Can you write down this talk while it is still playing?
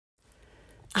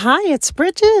Hi, it's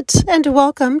Bridgette, and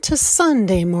welcome to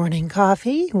Sunday Morning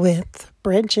Coffee with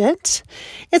Bridgette.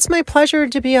 It's my pleasure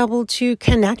to be able to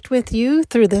connect with you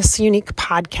through this unique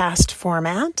podcast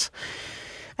format.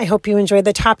 I hope you enjoy.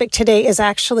 The topic today is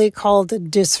actually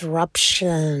called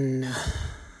disruption.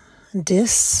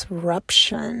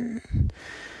 Disruption.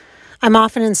 I'm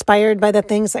often inspired by the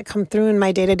things that come through in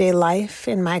my day-to-day life,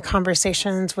 in my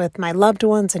conversations with my loved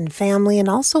ones and family, and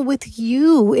also with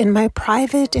you in my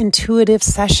private intuitive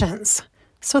sessions.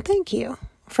 So thank you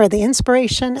for the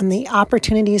inspiration and the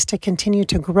opportunities to continue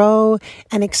to grow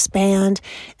and expand,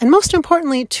 and most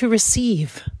importantly, to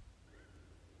receive.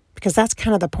 Because that's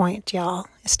kind of the point, y'all,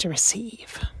 is to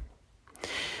receive.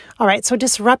 All right, so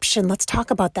disruption, let's talk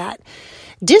about that.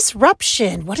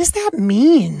 Disruption, what does that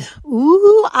mean?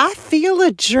 Ooh, I feel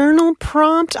a journal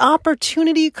prompt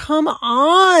opportunity. Come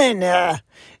on.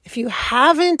 If you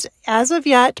haven't, as of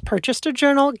yet, purchased a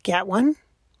journal, get one.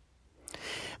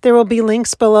 There will be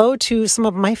links below to some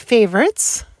of my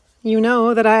favorites. You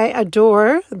know that I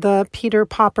adore the Peter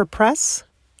Popper Press.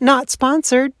 Not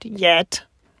sponsored yet.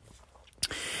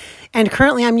 And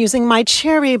currently I'm using my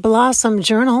Cherry Blossom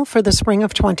Journal for the spring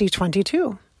of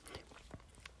 2022.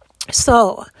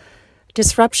 So,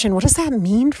 disruption, what does that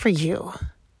mean for you?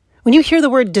 When you hear the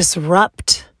word disruption,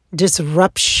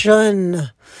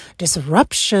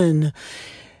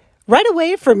 right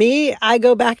away for me, I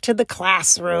go back to the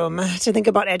classroom to think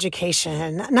about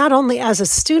education, not only as a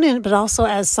student, but also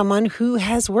as someone who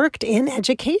has worked in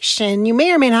education. You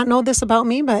may or may not know this about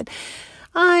me, but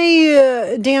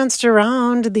I danced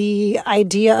around the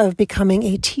idea of becoming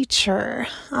a teacher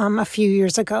a few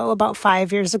years ago, about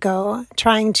 5 years ago,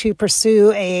 trying to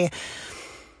pursue a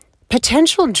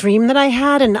potential dream that I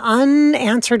had, an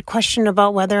unanswered question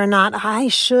about whether or not I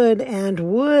should and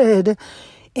would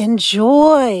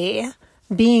enjoy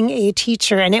being a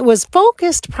teacher. And it was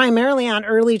focused primarily on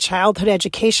early childhood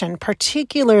education,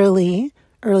 particularly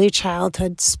early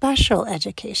childhood special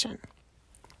education.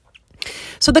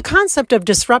 So the concept of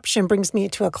disruption brings me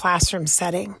to a classroom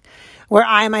setting where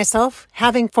I myself,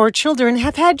 having 4 children,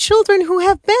 have had children who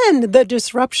have been the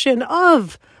disruption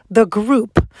of the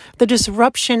group, the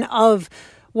disruption of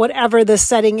whatever the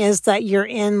setting is that you're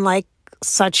in, like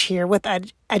such here with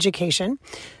education,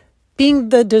 being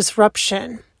the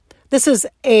disruption. This is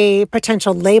a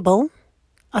potential label,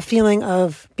 a feeling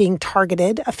of being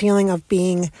targeted, a feeling of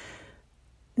being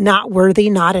not worthy,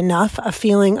 not enough, a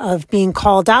feeling of being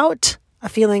called out, a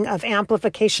feeling of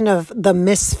amplification of the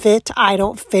misfit. I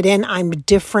don't fit in. I'm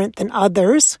different than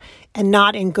others, and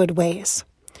not in good ways.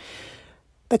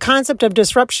 The concept of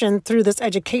disruption through this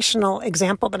educational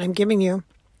example that I'm giving you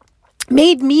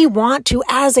made me want to,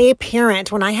 as a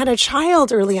parent, when I had a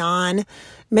child early on,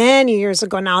 many years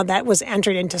ago now, that was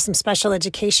entered into some special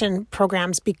education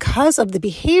programs because of the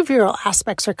behavioral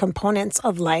aspects or components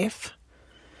of life,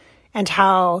 and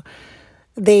how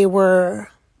they were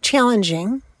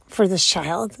challenging for this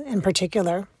child in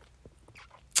particular,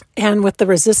 and with the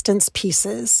resistance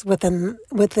pieces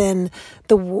within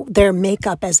their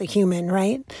makeup as a human,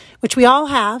 right? Which we all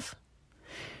have.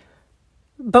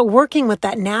 But working with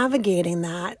that, navigating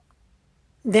that,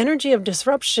 the energy of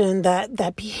disruption, that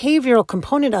behavioral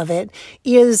component of it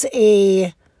is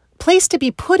a place to be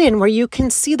put in where you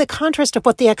can see the contrast of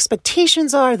what the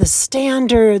expectations are, the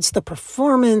standards, the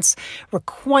performance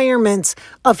requirements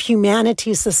of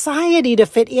humanity, society to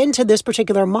fit into this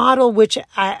particular model, which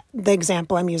the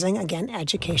example I'm using, again,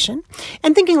 education,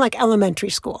 and thinking like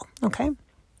elementary school, okay?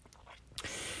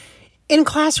 In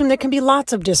classroom, there can be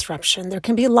lots of disruption. There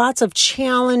can be lots of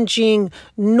challenging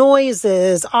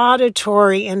noises,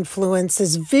 auditory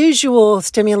influences, visual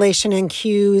stimulation and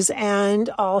cues, and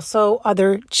also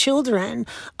other children,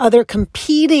 other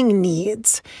competing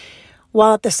needs.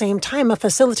 While at the same time, a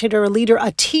facilitator, a leader,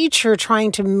 a teacher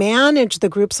trying to manage the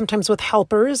group, sometimes with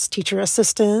helpers, teacher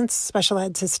assistants, special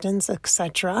ed assistants,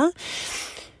 etc.,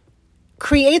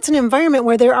 creates an environment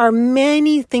where there are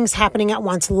many things happening at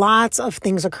once, lots of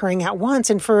things occurring at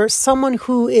once. And for someone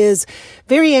who is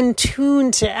very in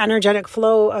tune to energetic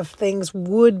flow of things,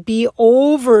 would be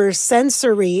over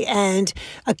sensory and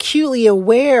acutely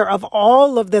aware of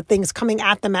all of the things coming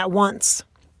at them at once.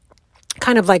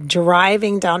 Kind of like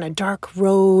driving down a dark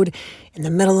road in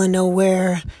the middle of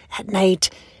nowhere at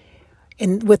night,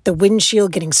 and with the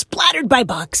windshield getting splattered by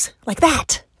bugs, like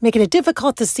that, making it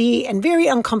difficult to see and very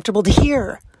uncomfortable to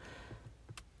hear.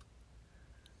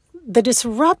 The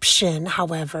disruption,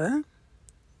 however,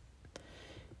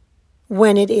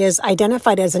 when it is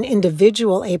identified as an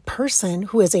individual, a person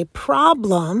who is a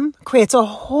problem, creates a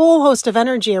whole host of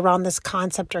energy around this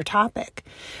concept or topic.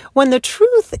 When the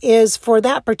truth is, for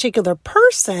that particular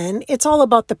person, it's all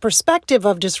about the perspective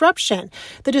of disruption.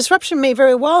 The disruption may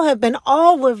very well have been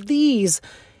all of these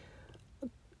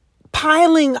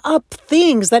piling up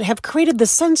things that have created the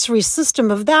sensory system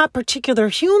of that particular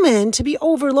human to be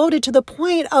overloaded to the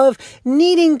point of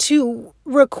needing to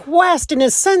request in a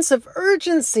sense of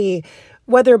urgency,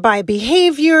 whether by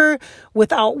behavior,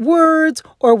 without words,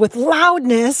 or with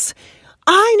loudness,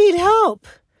 I need help.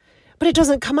 But it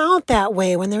doesn't come out that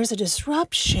way. When there's a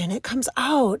disruption, it comes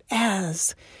out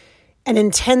as an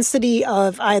intensity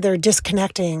of either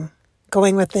disconnecting,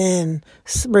 going within,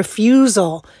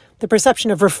 refusal, the perception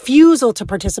of refusal to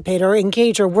participate or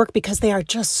engage or work because they are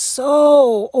just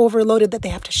so overloaded that they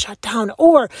have to shut down,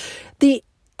 or the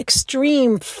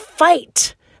extreme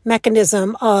fight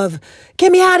mechanism of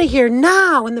get me out of here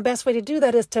now. And the best way to do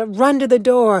that is to run to the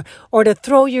door or to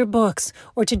throw your books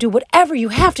or to do whatever you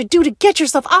have to do to get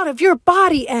yourself out of your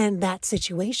body and that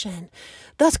situation.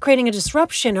 Thus creating a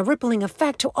disruption, a rippling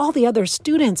effect to all the other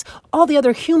students, all the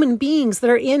other human beings that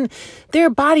are in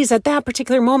their bodies at that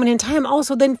particular moment in time,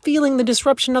 also then feeling the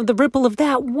disruption of the ripple of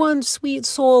that one sweet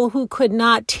soul who could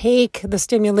not take the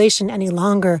stimulation any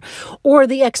longer, or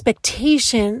the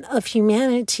expectation of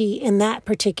humanity in that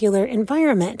particular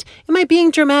environment. Am I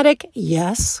being dramatic?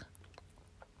 Yes.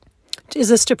 Is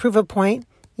this to prove a point?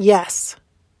 Yes.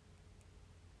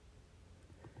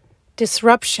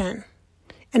 Disruption.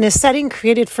 And a setting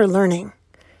created for learning.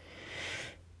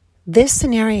 This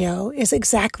scenario is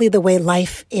exactly the way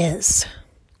life is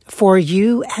for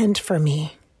you and for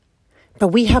me. But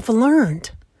we have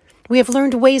learned. We have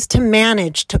learned ways to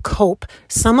manage, to cope.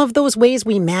 Some of those ways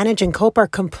we manage and cope are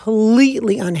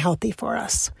completely unhealthy for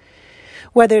us.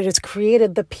 Whether it has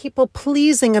created the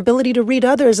people-pleasing ability to read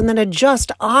others and then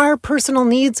adjust our personal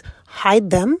needs, hide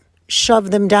them,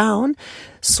 shove them down,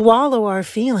 swallow our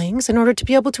feelings in order to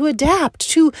be able to adapt,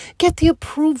 to get the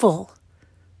approval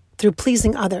through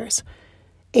pleasing others.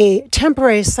 A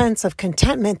temporary sense of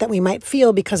contentment that we might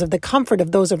feel because of the comfort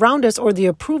of those around us or the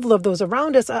approval of those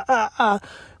around us, a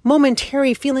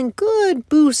momentary feeling good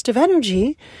boost of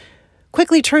energy,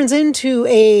 quickly turns into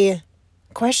a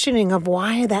questioning of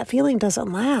why that feeling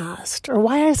doesn't last, or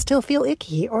why I still feel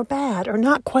icky or bad or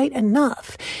not quite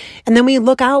enough. And then we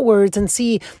look outwards and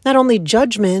see not only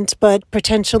judgment, but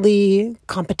potentially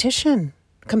competition,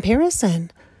 comparison,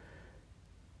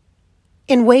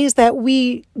 in ways that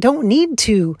we don't need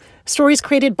to. Stories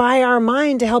created by our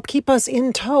mind to help keep us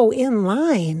in tow, in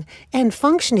line, and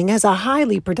functioning as a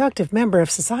highly productive member of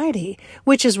society,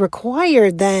 which is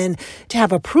required then to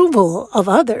have approval of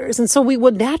others. And so we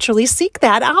would naturally seek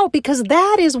that out because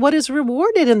that is what is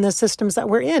rewarded in the systems that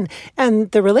we're in and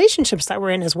the relationships that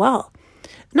we're in as well.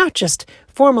 Not just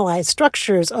formalized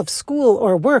structures of school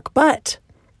or work, but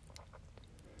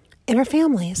in our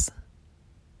families,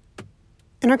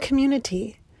 in our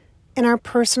community, in our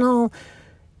personal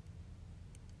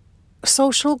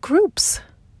social groups.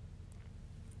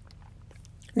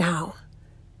 Now,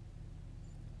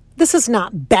 this is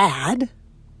not bad.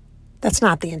 That's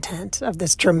not the intent of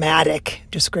this dramatic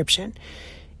description.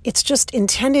 It's just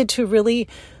intended to really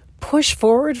push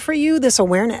forward for you this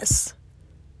awareness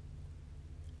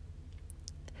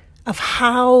of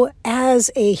how, as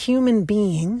a human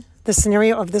being, the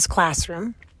scenario of this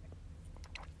classroom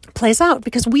plays out,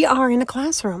 because we are in a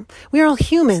classroom. We are all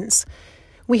humans.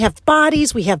 We have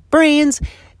bodies, we have brains.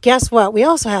 Guess what? We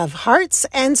also have hearts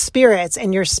and spirits,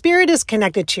 and your spirit is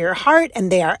connected to your heart,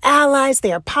 and they are allies.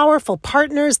 They are powerful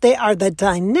partners. They are the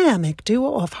dynamic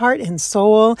duo of heart and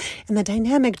soul. And the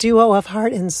dynamic duo of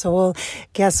heart and soul,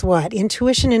 guess what?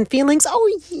 Intuition and feelings.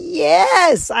 Oh,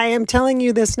 yes. I am telling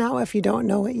you this now if you don't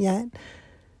know it yet.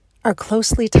 Are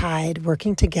closely tied,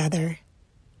 working together.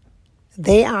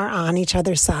 They are on each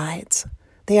other's sides.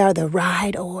 They are the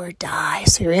ride or die.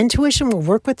 So your intuition will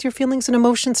work with your feelings and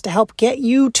emotions to help get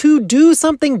you to do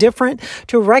something different,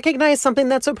 to recognize something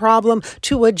that's a problem,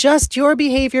 to adjust your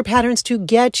behavior patterns to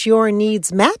get your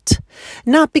needs met.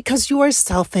 Not because you are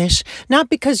selfish, not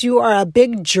because you are a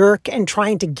big jerk and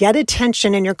trying to get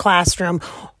attention in your classroom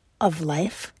of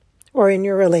life or in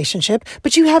your relationship,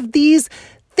 but you have these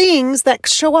things that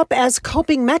show up as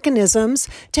coping mechanisms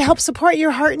to help support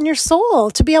your heart and your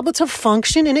soul to be able to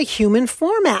function in a human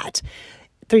format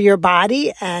through your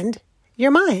body and your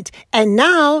mind. And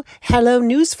now, hello,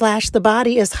 newsflash, the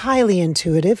body is highly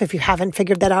intuitive, if you haven't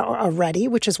figured that out already,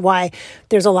 which is why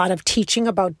there's a lot of teaching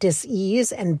about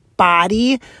dis-ease and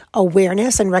body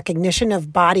awareness and recognition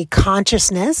of body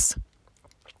consciousness.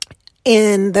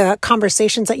 in the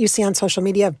conversations that you see on social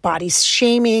media of body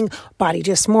shaming, body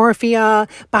dysmorphia,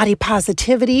 body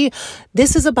positivity.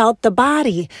 This is about the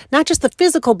body, not just the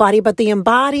physical body, but the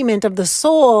embodiment of the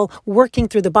soul working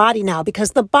through the body now,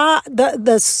 because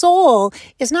the soul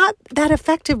is not that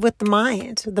effective with the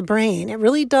mind, the brain. It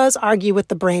really does argue with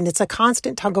the brain. It's a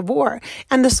constant tug of war.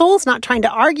 And the soul's not trying to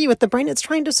argue with the brain. It's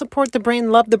trying to support the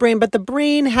brain, love the brain, but the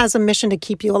brain has a mission to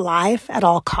keep you alive at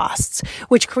all costs,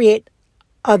 which create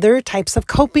other types of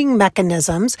coping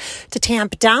mechanisms to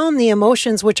tamp down the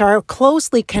emotions which are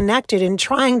closely connected in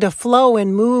trying to flow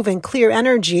and move and clear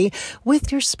energy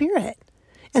with your spirit.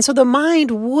 And so the mind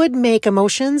would make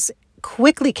emotions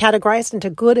quickly categorized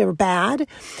into good or bad.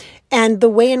 And the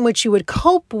way in which you would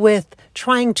cope with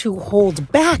trying to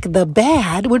hold back the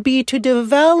bad would be to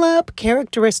develop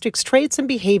characteristics, traits, and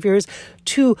behaviors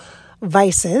to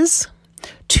vices,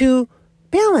 to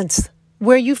balance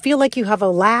where you feel like you have a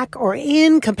lack or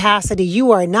incapacity,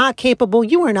 you are not capable,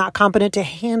 you are not competent to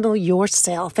handle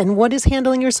yourself. And what is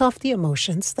handling yourself? The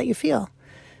emotions that you feel.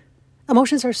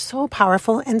 Emotions are so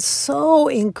powerful and so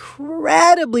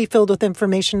incredibly filled with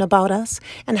information about us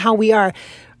and how we are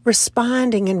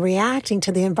responding and reacting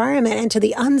to the environment and to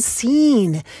the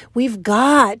unseen. We've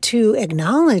got to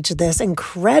acknowledge this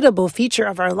incredible feature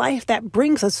of our life that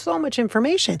brings us so much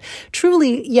information.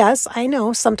 Truly, yes, I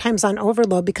know, sometimes on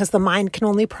overload because the mind can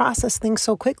only process things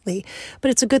so quickly, but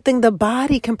it's a good thing the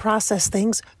body can process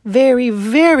things very,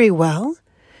 very well.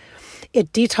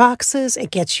 It detoxes, it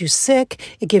gets you sick,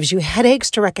 it gives you headaches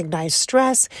to recognize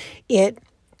stress, it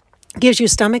gives you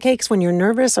stomach aches when you're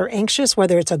nervous or anxious,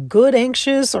 whether it's a good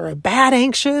anxious or a bad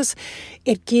anxious.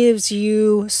 It gives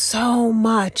you so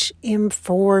much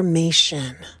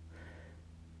information.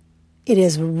 It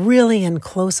is really in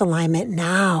close alignment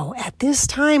now. At this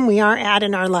time we are at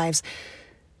in our lives,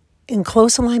 in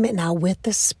close alignment now with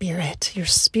the spirit. Your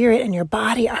spirit and your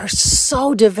body are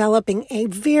so developing a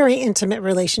very intimate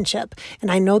relationship.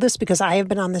 And I know this because I have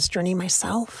been on this journey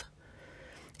myself.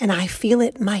 And I feel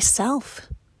it myself.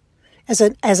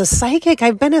 As a psychic,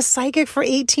 I've been a psychic for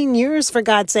 18 years, for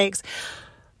God's sakes.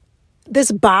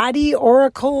 This body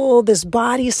oracle, this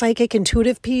body psychic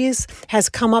intuitive piece has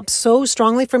come up so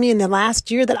strongly for me in the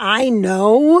last year that I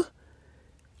know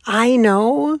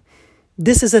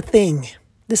this is a thing.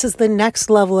 This is the next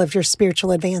level of your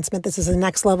spiritual advancement. This is the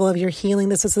next level of your healing.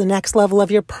 This is the next level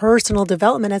of your personal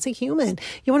development as a human.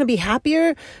 You want to be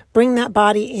happier? Bring that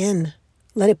body in.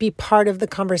 Let it be part of the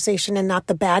conversation and not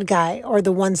the bad guy or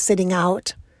the one sitting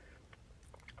out.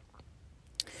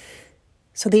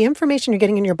 So the information you're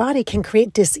getting in your body can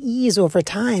create dis-ease over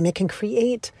time. It can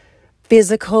create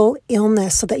physical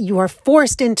illness so that you are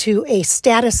forced into a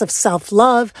status of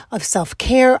self-love, of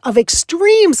self-care, of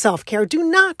extreme self-care. Do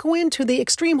not go into the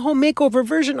extreme home makeover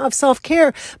version of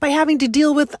self-care by having to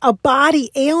deal with a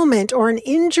body ailment or an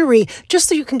injury just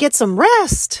so you can get some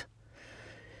rest.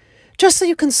 Just so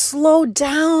you can slow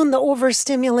down the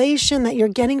overstimulation that you're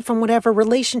getting from whatever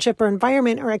relationship or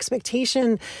environment or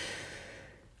expectation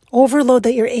overload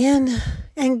that you're in.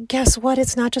 And guess what?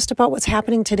 It's not just about what's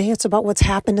happening today. It's about what's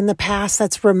happened in the past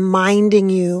that's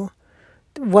reminding you.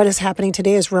 What is happening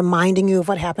today is reminding you of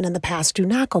what happened in the past. Do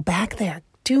not go back there.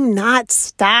 Do not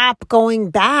stop going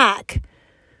back.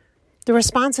 The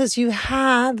responses you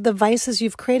have, the vices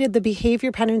you've created, the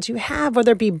behavior patterns you have,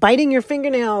 whether it be biting your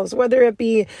fingernails, whether it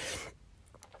be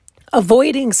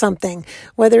avoiding something,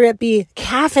 whether it be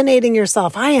caffeinating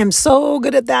yourself. I am so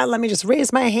good at that. Let me just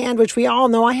raise my hand, which we all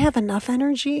know I have enough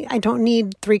energy. I don't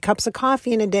need 3 cups of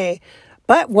coffee in a day.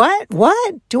 But what?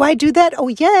 Do I do that? Oh,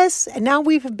 yes. And now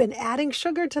we've been adding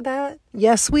sugar to that.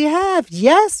 Yes, we have.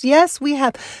 Yes, we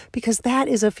have. Because that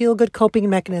is a feel-good coping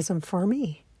mechanism for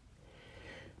me.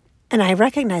 And I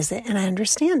recognize it and I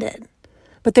understand it.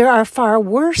 But there are far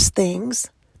worse things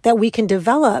that we can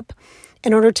develop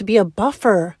in order to be a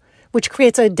buffer, which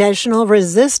creates additional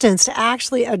resistance to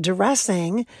actually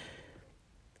addressing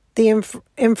the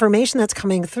information that's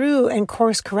coming through and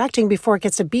course correcting before it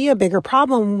gets to be a bigger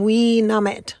problem. We numb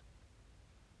it.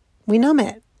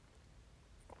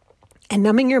 And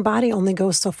numbing your body only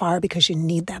goes so far because you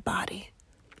need that body.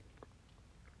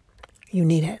 You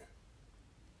need it.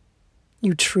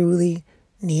 You truly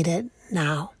need it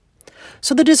now.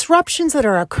 So the disruptions that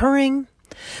are occurring,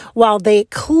 while they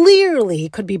clearly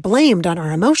could be blamed on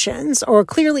our emotions or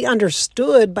clearly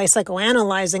understood by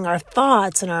psychoanalyzing our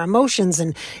thoughts and our emotions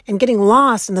and getting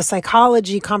lost in the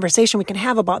psychology conversation we can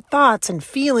have about thoughts and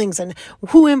feelings and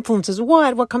who influences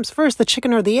what comes first, the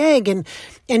chicken or the egg, and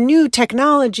new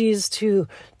technologies to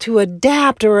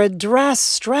adapt or address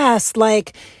stress,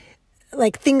 like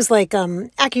like things like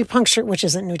acupuncture, which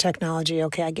isn't new technology.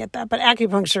 Okay, I get that. But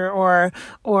acupuncture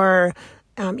or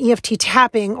EFT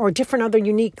tapping or different other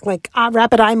unique like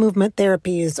rapid eye movement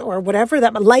therapies or whatever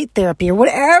that light therapy or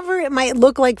whatever it might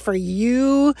look like for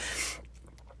you.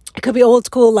 It could be old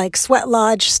school like sweat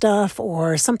lodge stuff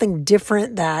or something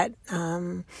different that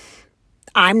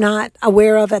I'm not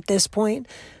aware of at this point.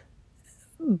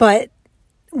 But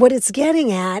what it's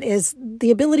getting at is the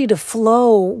ability to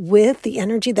flow with the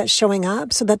energy that's showing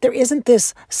up so that there isn't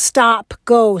this stop,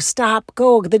 go.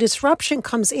 The disruption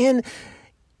comes in,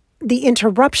 the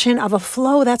interruption of a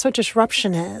flow. That's what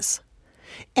disruption is.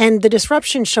 And the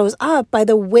disruption shows up by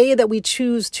the way that we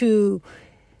choose to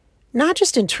not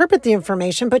just interpret the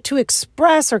information, but to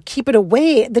express or keep it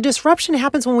away. The disruption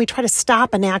happens when we try to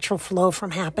stop a natural flow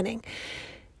from happening.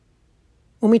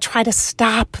 When we try to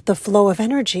stop the flow of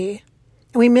energy.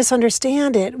 And we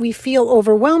misunderstand it. We feel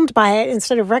overwhelmed by it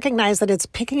instead of recognize that it's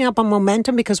picking up on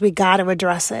momentum because we got to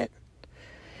address it.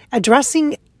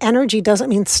 Addressing energy doesn't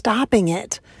mean stopping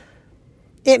it.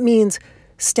 It means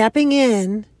stepping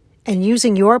in and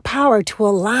using your power to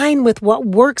align with what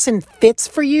works and fits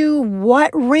for you. What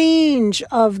range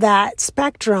of that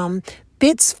spectrum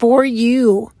fits for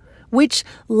you? Which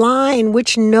line,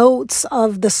 which notes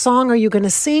of the song are you going to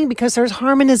sing? Because there's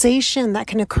harmonization that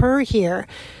can occur here.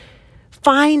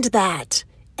 Find that,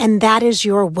 and that is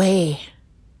your way.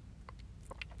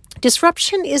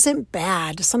 Disruption isn't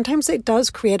bad. Sometimes it does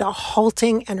create a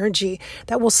halting energy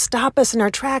that will stop us in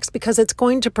our tracks because it's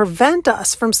going to prevent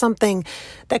us from something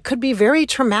that could be very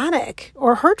traumatic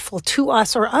or hurtful to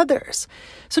us or others.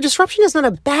 So disruption is not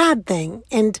a bad thing,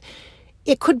 and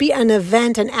it could be an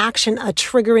event, an action, a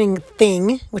triggering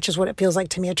thing, which is what it feels like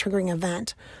to me, a triggering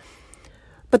event.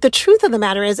 But the truth of the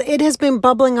matter is it has been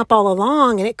bubbling up all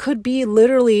along, and it could be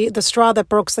literally the straw that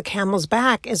broke the camel's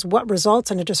back is what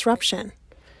results in a disruption,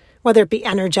 whether it be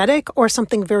energetic or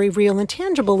something very real and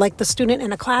tangible, like the student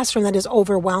in a classroom that is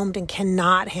overwhelmed and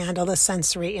cannot handle the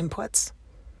sensory inputs.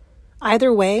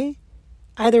 Either way,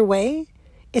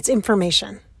 it's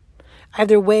information.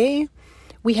 Either way,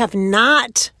 we have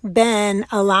not been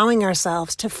allowing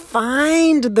ourselves to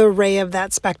find the ray of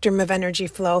that spectrum of energy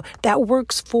flow that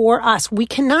works for us. We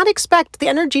cannot expect the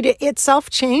energy to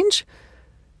itself change,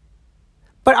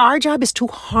 but our job is to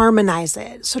harmonize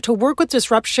it. So to work with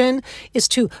disruption is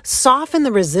to soften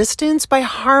the resistance by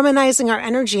harmonizing our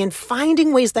energy and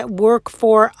finding ways that work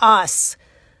for us,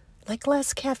 like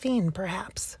less caffeine,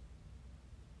 perhaps.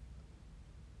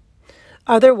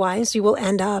 Otherwise, you will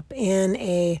end up in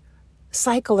a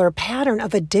cycle or pattern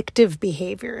of addictive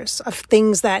behaviors, of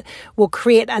things that will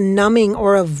create a numbing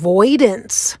or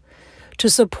avoidance to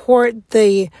support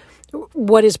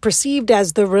what is perceived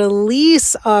as the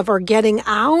release of or getting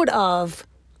out of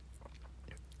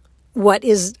what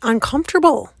is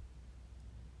uncomfortable,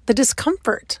 the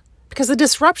discomfort. Because the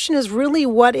disruption is really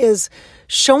what is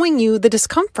showing you the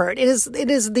discomfort. It is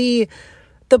the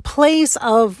place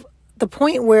of the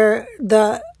point where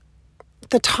the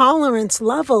tolerance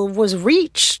level was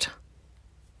reached.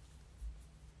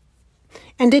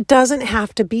 And it doesn't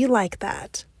have to be like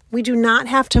that. We do not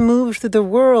have to move through the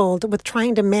world with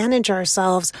trying to manage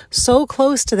ourselves so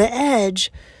close to the edge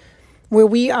where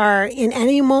we are in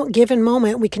any given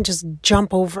moment, we can just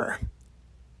jump over.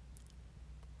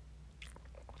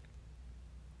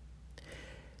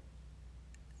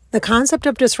 The concept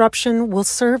of disruption will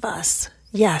serve us.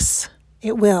 Yes,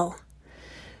 it will.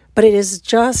 But it is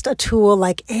just a tool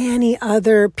like any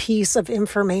other piece of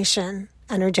information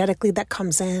energetically that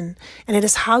comes in. And it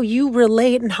is how you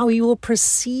relate and how you will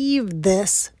perceive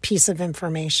this piece of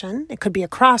information. It could be a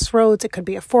crossroads. It could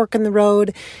be a fork in the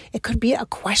road. It could be a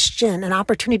question, an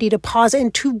opportunity to pause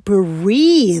and to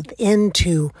breathe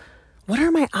into, what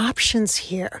are my options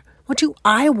here? What do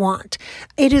I want?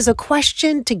 It is a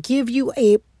question to give you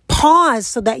a pause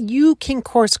so that you can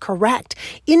course correct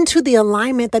into the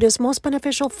alignment that is most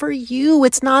beneficial for you.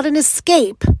 It's not an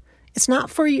escape. It's not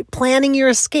for planning your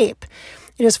escape.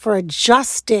 It is for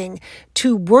adjusting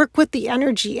to work with the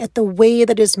energy at the way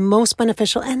that is most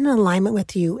beneficial and in alignment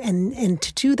with you. And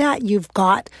to do that, you've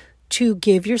got to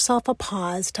give yourself a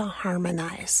pause to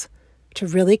harmonize, to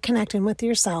really connect in with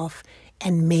yourself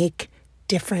and make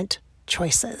different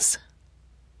choices.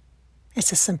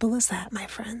 It's as simple as that, my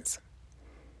friends.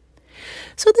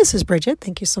 So this is Bridgette.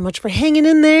 Thank you so much for hanging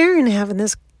in there and having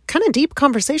this kind of deep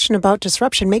conversation about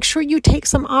disruption. Make sure you take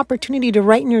some opportunity to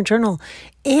write in your journal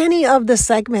any of the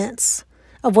segments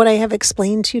of what I have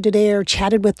explained to you today or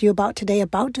chatted with you about today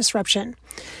about disruption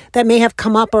that may have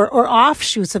come up or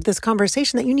offshoots of this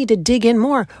conversation that you need to dig in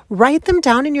more. Write them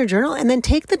down in your journal and then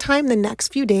take the time the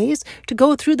next few days to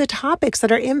go through the topics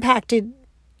that are impacted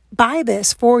by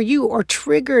this for you or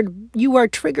you are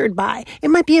triggered by. It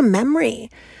might be a memory.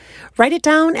 Write it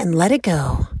down and let it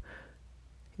go.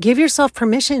 Give yourself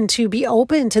permission to be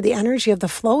open to the energy of the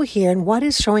flow here, and what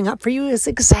is showing up for you is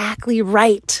exactly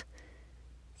right.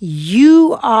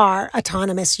 You are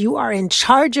autonomous. You are in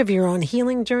charge of your own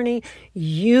healing journey.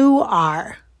 You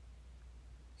are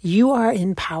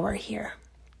in power here.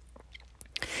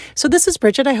 So this is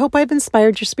Bridgette. I hope I've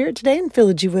inspired your spirit today and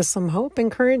filled you with some hope.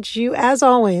 Encourage you, as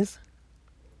always,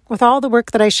 with all the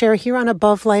work that I share here on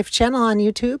Above Life channel on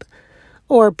YouTube,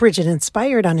 or Bridgette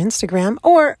Inspired on Instagram,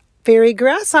 or Fairy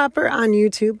Grasshopper on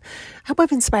YouTube. I hope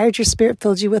I've inspired your spirit,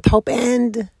 filled you with hope,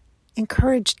 and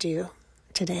encouraged you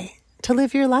today to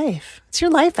live your life. It's your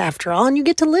life after all, and you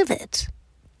get to live it.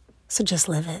 So just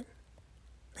live it.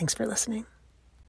 Thanks for listening.